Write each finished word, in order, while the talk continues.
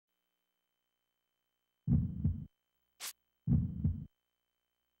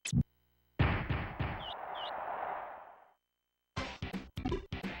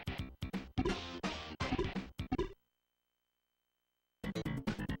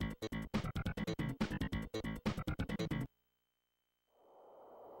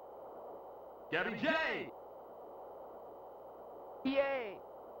Gabby J. Yay!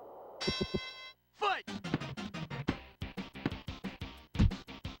 Fight!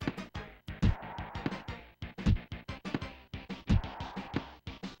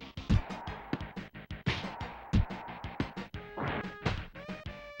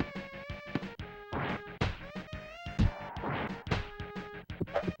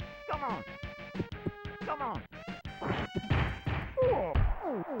 Come on! Come on!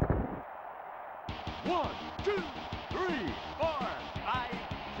 1, 2, 3, 4, 5,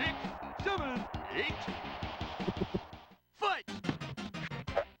 6, 7, 8. Fight!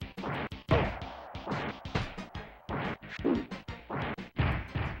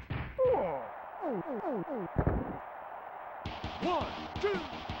 One, two,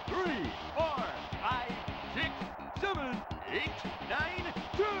 three, four, five, 6, 7, 8, 9,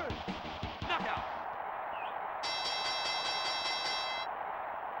 10. Knockout!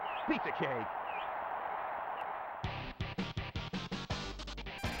 Pizza cake!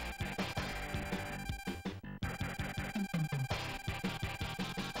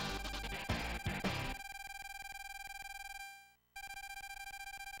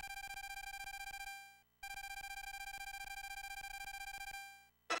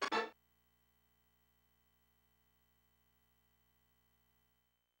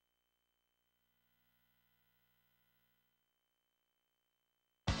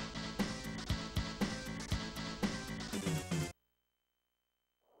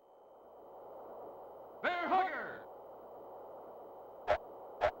 Bear hugger!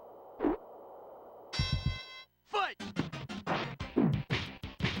 Fight!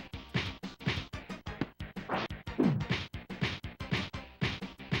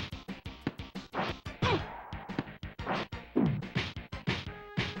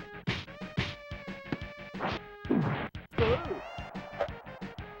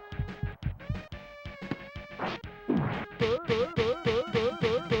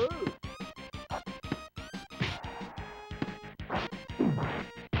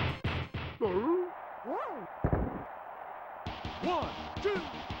 One, two,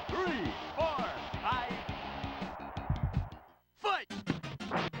 three, four, five. Fight!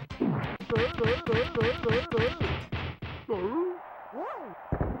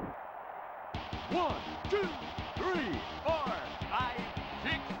 One, two, three, four, five,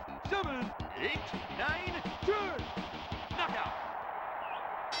 6, 7, 8, 9, 10. Knockout!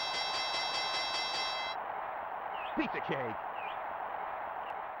 Pizza cake!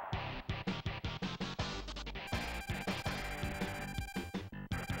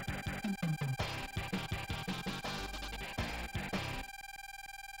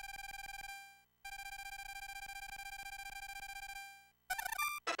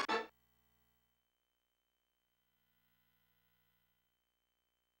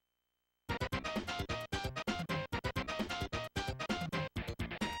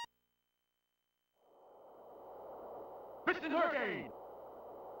 Piston Hurricane!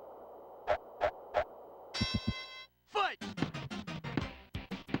 Fight!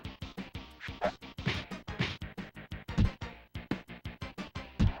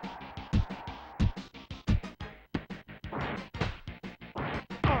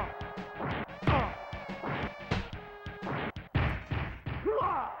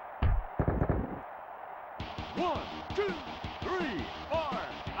 One, two, three, four,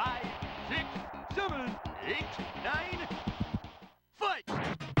 five, 6, 7, 8, 9. Fight!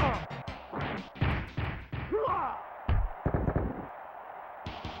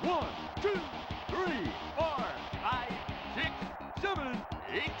 One, two, three, four, five, 6, 7,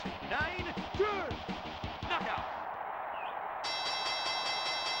 8, 9, 10. Knockout!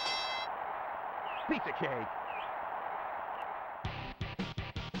 Pizza cake!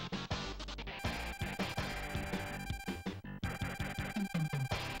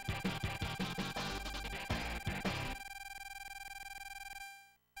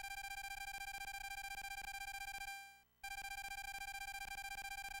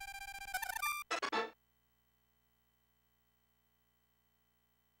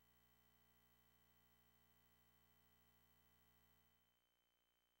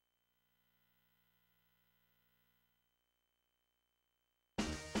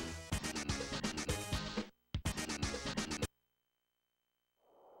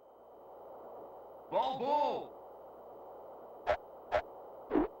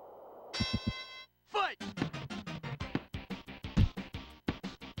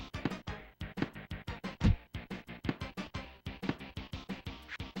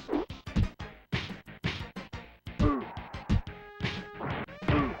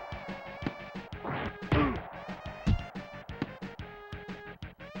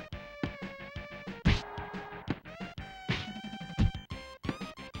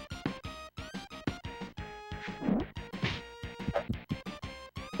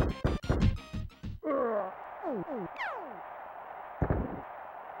 One,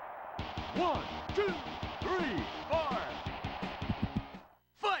 two, three, four.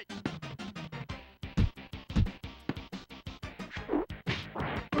 Fight!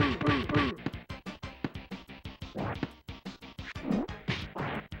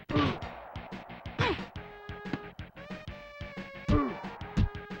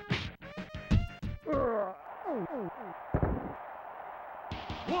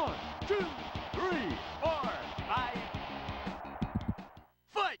 One, two, three, four, five.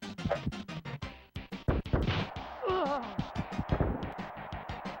 Fight!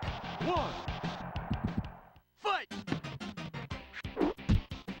 One. Fight!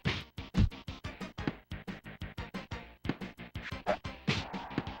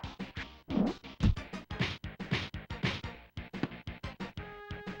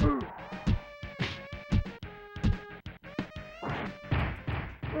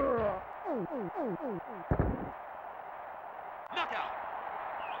 Knockout!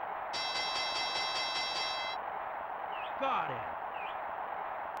 Got him.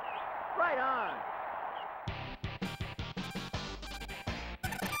 Right on.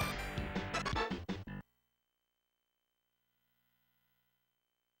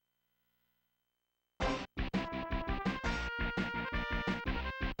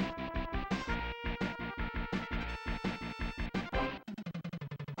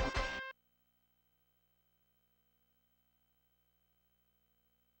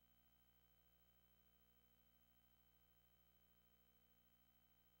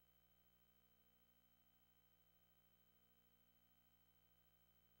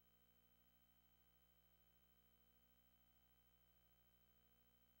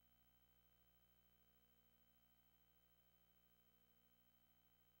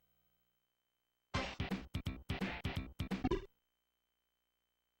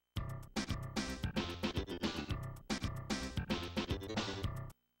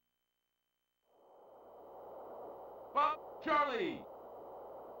 Pop Charlie!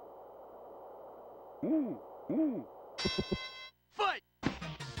 Fight!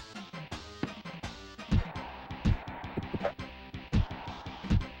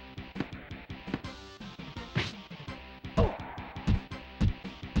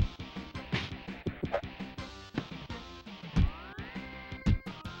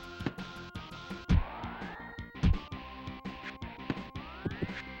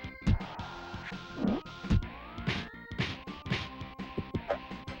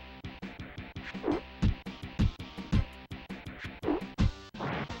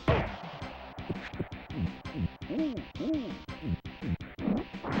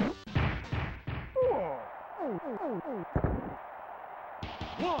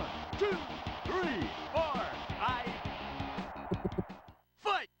 One, two, three, four, five.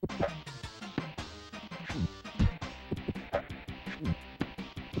 Fight!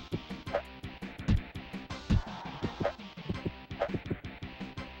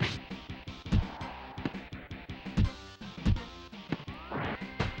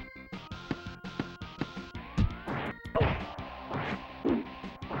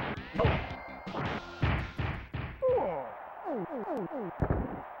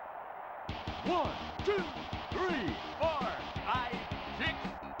 One, two, three, four, five, six.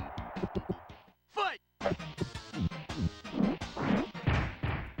 Fight!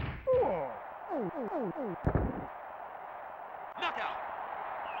 Knockout!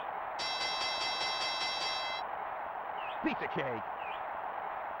 Pizza cake.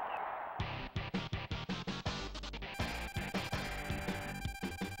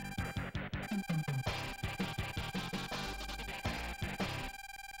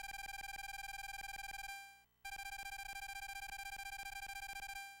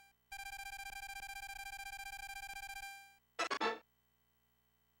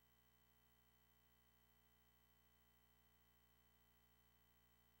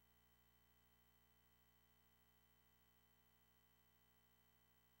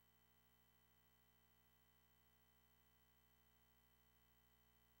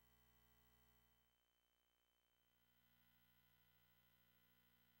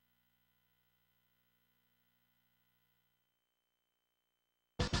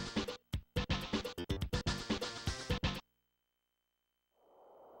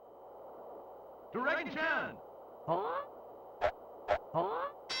 Dragon Chan! Huh?